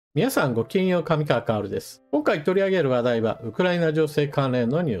皆さんごきげんよう、上川薫です。今回取り上げる話題はウクライナ情勢関連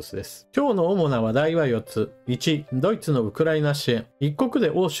のニュースです。今日の主な話題は4つ。1、ドイツのウクライナ支援。一国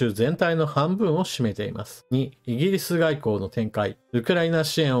で欧州全体の半分を占めています。2、イギリス外交の展開。ウクライナ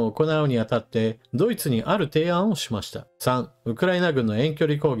支援を行うにあたってドイツにある提案をしました。3、ウクライナ軍の遠距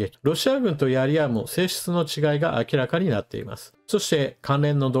離攻撃。ロシア軍とやり合うも性質の違いが明らかになっています。そして関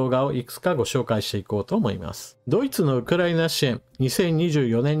連の動画をいくつかご紹介していこうと思います。ドイツのウクライナ支援。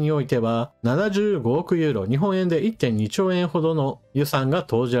2024年においては75億ユーロ、日本円で 1.2 兆円ほどの予算が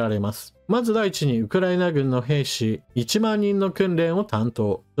投じられます。まず第一にウクライナ軍の兵士1万人の訓練を担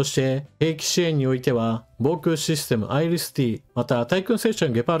当。そして兵器支援においては防空システムアイリス T、また対空戦車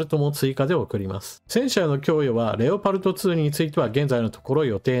のゲパルトも追加で送ります。戦車の供与はレオパルト2については現在のところ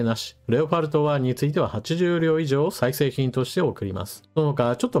予定なし、レオパルト1については80両以上を再製品として送ります。その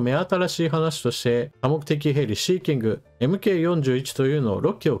他ちょっと目新しい話として多目的ヘリシーキング MK41 というのを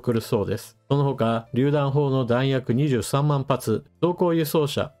6機送るそうです。その他榴弾砲の弾薬23万発、装甲輸送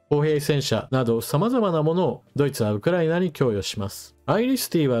車、砲兵戦車など様々なものをドイツはウクライナに供与します。アイリス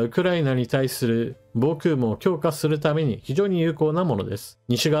T はウクライナに対する防空網を強化するために非常に有効なものです。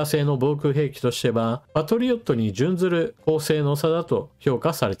西側製の防空兵器としてはパトリオットに準ずる高性能さだと評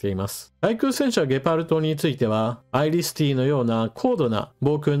価されています。対空戦車ゲパルトについてはアイリス T のような高度な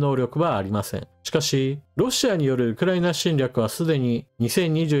防空能力はありません。しかしロシアによるウクライナ侵略はすでに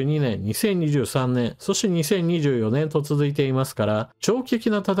2022年、2023年、そして2024年と続いていますから、長期的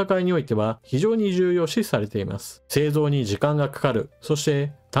な戦いにおいては非常に重要視されています。製造に時間がかかる、そし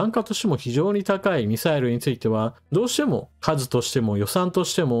て単価としても非常に高いミサイルについてはどうしても数としても予算と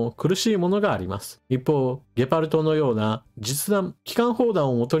しても苦しいものがあります。一方ゲパルトのような実弾機関砲弾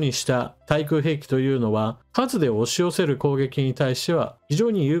を元にした対空兵器というのは数で押し寄せる攻撃に対しては非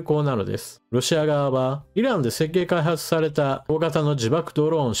常に有効なのです。ロシア側はイランで設計開発された大型の自爆ド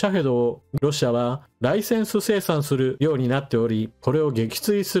ローンシャヘドをロシアはライセンス生産するようになっており、これを撃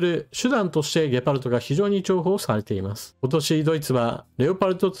墜する手段としてゲパルトが非常に重宝されています。今年ドイツはレオパ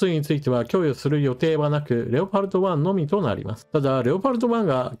ルト2については供与する予定はなく、レオパルト1のみとなります。ただレオパルト1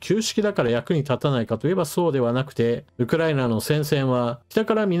が旧式だから役に立たないかといえばそうではなくて、ウクライナの戦線は北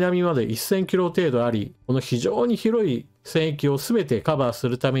から南まで1000キロ程度あり、この非常に広い戦域を全てカバーす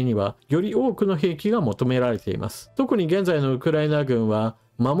るためにはより多くの兵器が求められています。特に現在のウクライナ軍は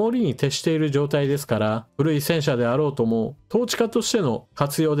守りに徹している状態ですから、古い戦車であろうとも統治下としての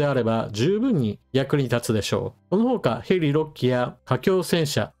活用であれば十分に役に立つでしょう。この他ヘリ6機や架橋戦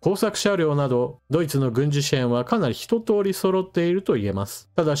車、工作車両などドイツの軍事支援はかなり一通り揃っていると言えます。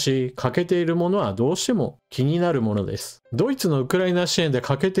ただし欠けているものはどうしても気になるものです。ドイツのウクライナ支援で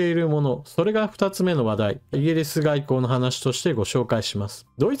欠けているもの、それが2つ目の話題、イギリス外交の話としてご紹介します。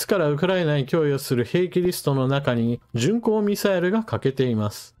ドイツからウクライナに供与する兵器リストの中に巡航ミサイルが欠けてい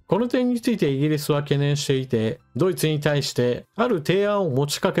ます。この点についてイギリスは懸念していて、ドイツに対してある提案を持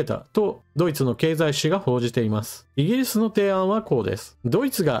ちかけたとドイツの経済誌が報じています。イギリスの提案はこうです。ド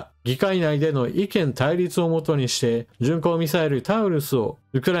イツが議会内での意見対立をもとにして巡航ミサイルタウルスを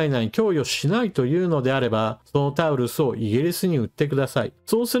ウクライナに供与しないというのであれば、そのタウルスをイギリスに売ってください。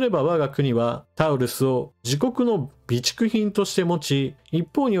そうすれば我が国はタウルスを自国の備蓄品として持ち、一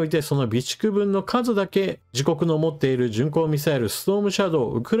方においてその備蓄分の数だけ自国の持っている巡航ミサイルストームシャド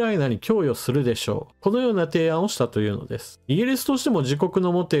ウをウクライナに供与するでしょう。このような提案をしたというのです。イギリスとしても自国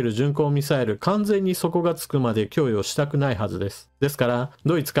の持っている巡航ミサイル完全に底がつくまで供与したくないはずです。ですから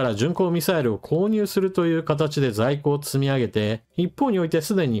ドイツから巡航ミサイルを購入するという形で在庫を積み上げて、一方において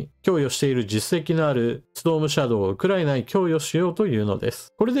すでに供与している実績のあるストームシャドウをウクライナに供与しようというので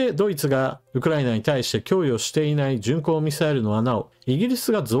す。これでドイツがウクライナに対して供与していない巡航ミサイルの穴をイギリ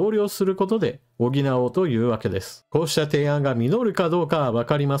スが増量することで補おうというわけです。こうした提案が実るかどうかは分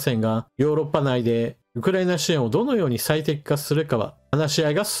かりませんが、ヨーロッパ内でウクライナ支援をどのように最適化するかは話し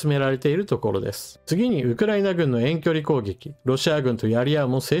合いが進められているところです。次にウクライナ軍の遠距離攻撃、ロシア軍とやり合う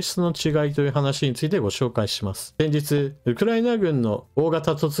も性質の違いという話についてご紹介します。先日、ウクライナ軍の大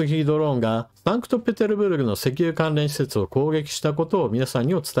型突撃ドローンがサンクトペテルブルクの石油関連施設を攻撃したことを皆さん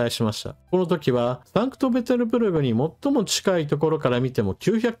にお伝えしました。この時はサンクトペテルブルクに最も近いところから見ても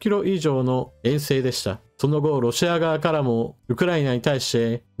900キロ以上の遠征でした。その後、ロシア側からもウクライナに対し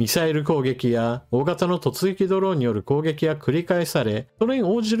てミサイル攻撃や大型の突撃ドローンによる攻撃が繰り返され、それに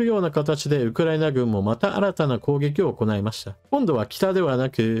応じるような形でウクライナ軍もまた新たな攻撃を行いました。今度は北では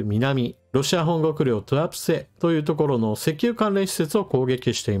なく南、ロシア本国領トラプセというところの石油関連施設を攻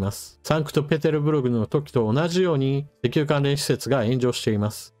撃しています。サンクトペテルブルクの時と同じように石油関連施設が炎上していま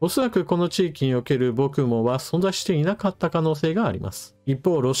す。おそらくこの地域における防空網は存在していなかった可能性があります。一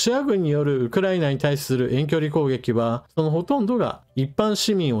方、ロシア軍によるウクライナに対する遠距離攻撃は、そのほとんどが一般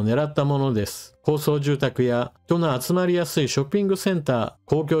市民を狙ったものです。高層住宅や人の集まりやすいショッピングセンター、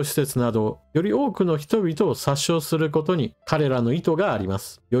公共施設など、より多くの人々を殺傷することに彼らの意図がありま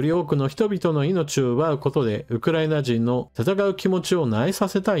す。より多くの人々の命を奪うことで、ウクライナ人の戦う気持ちを萎えさ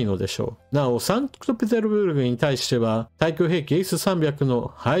せたいのでしょう。なお、サンクトペテルブルクに対しては、対空兵器 S300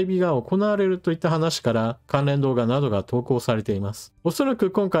 の配備が行われるといった話から関連動画などが投稿されています。おそら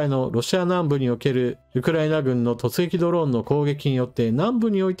く今回のロシア南部におけるウクライナ軍の突撃ドローンの攻撃によって南部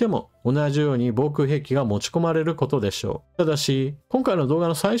においても同じように防空兵器が持ち込まれることでしょう。ただし、今回の動画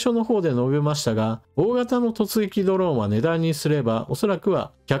の最初の方で述べましたが、大型の突撃ドローンは値段にすればおそらく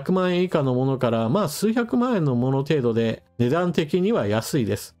は100万円以下のものから数百万円のもの程度で値段的には安い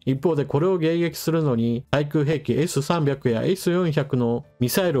です。一方でこれを迎撃するのに対空兵器 S300 や S400 のミ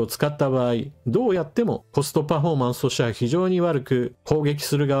サイルを使った場合、どうやってもコストパフォーマンスとしては非常に悪く、攻撃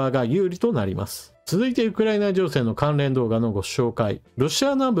する側が有利となります。続いてウクライナ情勢の関連動画のご紹介。ロシ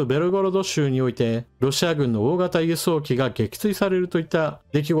ア南部ベルゴロド州において、ロシア軍の大型輸送機が撃墜されるといった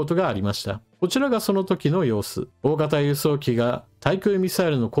出来事がありました。こちらがその時の様子。大型輸送機が対空ミサ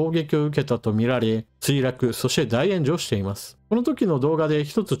イルの攻撃を受けたとみられ、墜落、そして大炎上しています。この時の動画で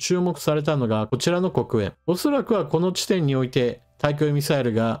一つ注目されたのがこちらの黒煙。おそらくはこの地点において、対空ミサイ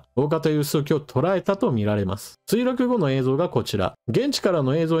ルが大型輸送機を捉えたとみられます。墜落後の映像がこちら。現地から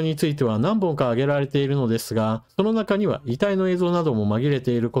の映像については何本か挙げられているのですが、その中には遺体の映像なども紛れ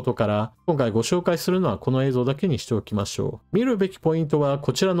ていることから、今回ご紹介するのはこの映像だけにしておきましょう。見るべきポイントは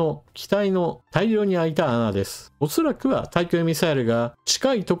こちらの機体の大量に開いた穴です。おそらくは対空ミサイルが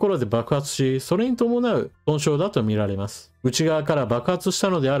近いところで爆発し、それに伴う損傷だとみられます。内側から爆発した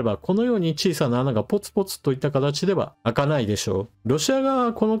のであれば、このように小さな穴がポツポツといった形では開かないでしょう。ロシア側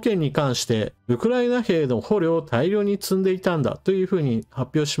はこの件に関して、ウクライナ兵の捕虜を大量に積んでいたんだというふうに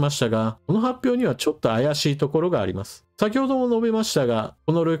発表しましたが、この発表にはちょっと怪しいところがあります。先ほども述べましたが、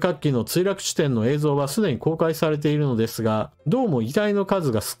この旅客機の墜落地点の映像はすでに公開されているのですが、どうも遺体の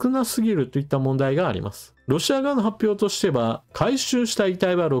数が少なすぎるといった問題があります。ロシア側の発表としては、回収した遺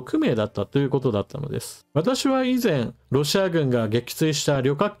体は6名だったということだったのです。私は以前、ロシア軍が撃墜した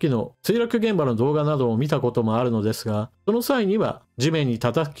旅客機の墜落現場の動画などを見たこともあるのですが、その際には地面に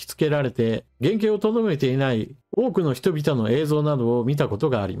叩きつけられて原形をとどめていない多くの人々の映像などを見たこと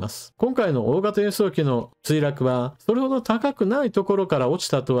があります。今回の大型輸送機の墜落はそれほど高くないところから落ち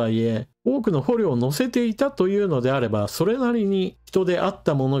たとはいえ、多くの捕虜を乗せていたというのであれば、それなりに人であっ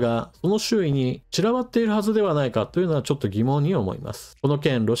たものがその周囲に散らばっているはずではないかというのはちょっと疑問に思います。この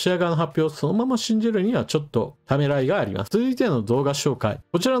件、ロシア側の発表をそのまま信じるにはちょっとためらいがあります。続いての動画紹介。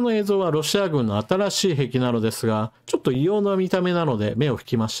こちらの映像はロシア軍の新しい兵器なのですが、ちょっと異様な見た目なので目を引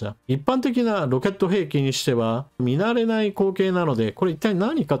きました。一般的なロケット兵器にしては見慣れない光景なので、これ一体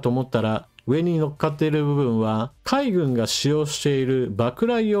何かと思ったら、上に乗っかっている部分は海軍が使用している爆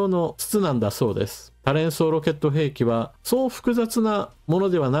雷用の筒なんだそうです。多連装ロケット兵器はそう複雑なもの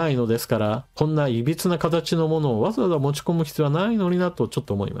ではないのですから、こんないびつな形のものをわざわざ持ち込む必要はないのになとちょっ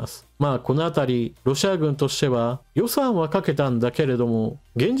と思います。このあたりロシア軍としては予算はかけたんだけれども、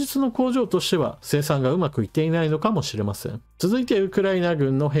現実の工場としては生産がうまくいっていないのかもしれません。続いてウクライナ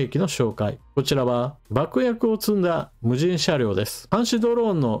軍の兵器の紹介。こちらは爆薬を積んだ無人車両です。監視ド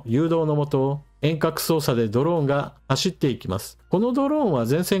ローンの誘導のもと、遠隔操作でドローンが走っていきます。このドローンは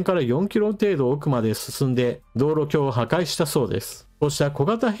前線から4キロ程度奥まで進んで道路橋を破壊したそうです。こうした小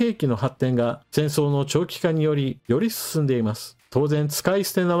型兵器の発展が戦争の長期化により進んでいます。当然使い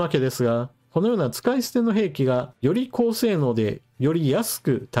捨てなわけですが、このような使い捨ての兵器がより高性能でより安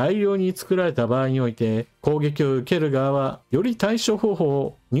く大量に作られた場合において、攻撃を受ける側はより対処方法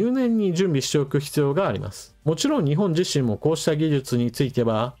を入念に準備しておく必要があります。もちろん日本自身もこうした技術について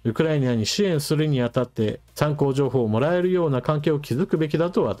はウクライナに支援するにあたって参考情報をもらえるような関係を築くべきだ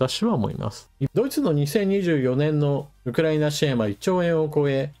と私は思います。ドイツの2024年のウクライナ支援は1兆円を超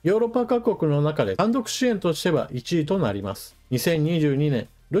え、ヨーロッパ各国の中で単独支援としては1位となります。2022年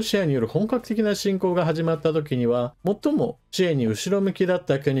ロシアによる本格的な侵攻が始まった時には、最も支援に後ろ向きだっ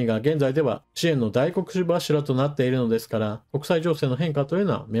た国が現在では支援の大黒柱となっているのですから、国際情勢の変化という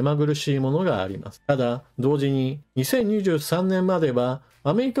のは目まぐるしいものがあります。ただ、同時に2023年までは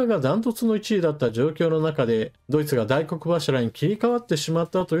アメリカがダントツの1位だった状況の中で、ドイツが大黒柱に切り替わってしまっ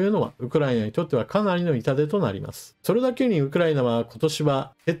たというのは、ウクライナにとってはかなりの痛手となります。それだけにウクライナは今年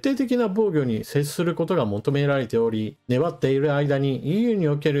は徹底的な防御に接することが求められており、粘っている間に EU に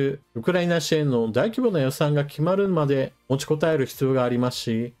おけるウクライナ支援の大規模な予算が決まるまで持ちこたえる必要があります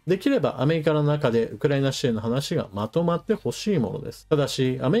し、できればアメリカの中でウクライナ支援の話がまとまってほしいものです。ただ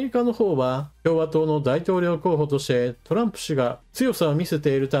し、アメリカの方は共和党の大統領候補としてトランプ氏が強さを見せ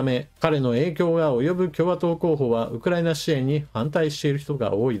ているため、彼の影響が及ぶ共和党候補はウクライナ支援に反対している人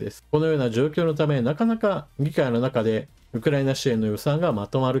が多いです。このような状況のため、なかなか議会の中でウクライナ支援の予算がま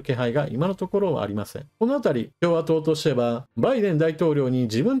とまる気配が今のところはありません。このあたり、共和党としては、バイデン大統領に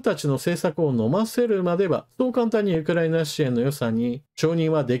自分たちの政策を飲ませるまでは、そう簡単にウクライナ支援の予算に承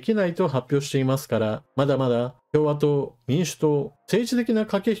認はできないと発表していますから、まだまだ共和党、民主党、政治的な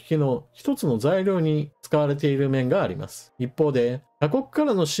駆け引きの一つの材料に使われている面があります。一方で、他国か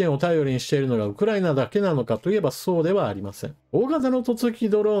らの支援を頼りにしているのがウクライナだけなのかといえばそうではありません。大型の突撃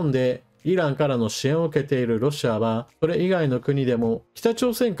ドローンでイランからの支援を受けているロシアは、それ以外の国でも北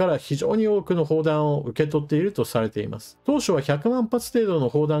朝鮮から非常に多くの砲弾を受け取っているとされています。当初は100万発程度の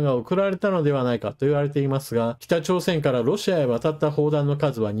砲弾が送られたのではないかと言われていますが、北朝鮮からロシアへ渡った砲弾の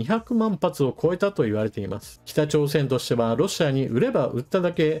数は200万発を超えたと言われています。北朝鮮としてはロシアに売れば売った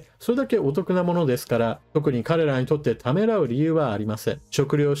だけ、それだけお得なものですから、特に彼らにとってためらう理由はありません。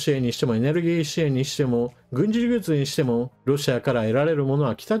食料支援にしてもエネルギー支援にしても、軍事技術にしても、ロシアから得られるもの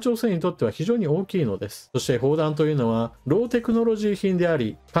は北朝鮮にとっては非常に大きいのです。そして砲弾というのは、ローテクノロジー品であ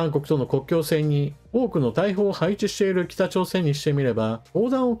り、韓国との国境線に多くの大砲を配置している北朝鮮にしてみれば、砲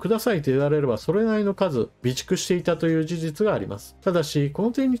弾をくださいと言われればそれなりの数備蓄していたという事実があります。ただし、こ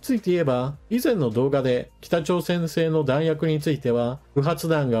の点について言えば、以前の動画で北朝鮮製の弾薬については、不発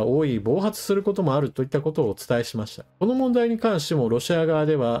弾が多い、暴発することもあるといったことをお伝えしました。この問題に関してもロシア側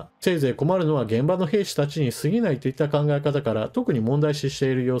では、せいぜい困るのは現場の兵士たちに過ぎないといった考え方から特に問題視し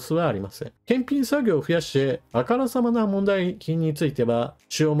ている様子はありません。検品作業を増やして、あからさまな問題品については、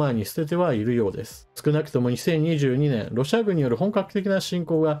使用前に捨ててはいるようです。少なくとも2022年、ロシア軍による本格的な侵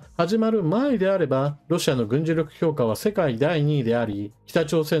攻が始まる前であれば、ロシアの軍事力評価は世界第2位であり、北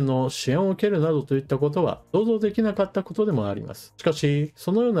朝鮮の支援を受けるなどといったことは想像できなかったことでもあります。しかし、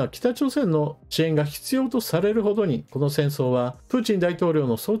そのような北朝鮮の支援が必要とされるほどに、この戦争はプーチン大統領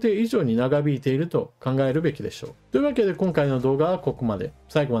の想定以上に長引いていると考えるべきでしょう。というわけで今回の動画はここまで。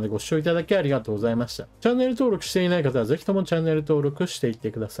最後までご視聴いただきありがとうございました。チャンネル登録していない方はぜひともチャンネル登録していって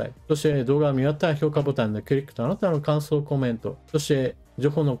ください。そして動画を見終わったら評価ボタンでクリックとあなたの感想、コメント、そして情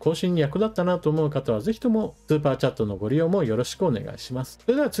報の更新に役立ったなと思う方はぜひともスーパーチャットのご利用もよろしくお願いします。そ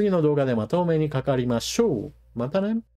れでは次の動画でまたお目にかかりましょう。またね。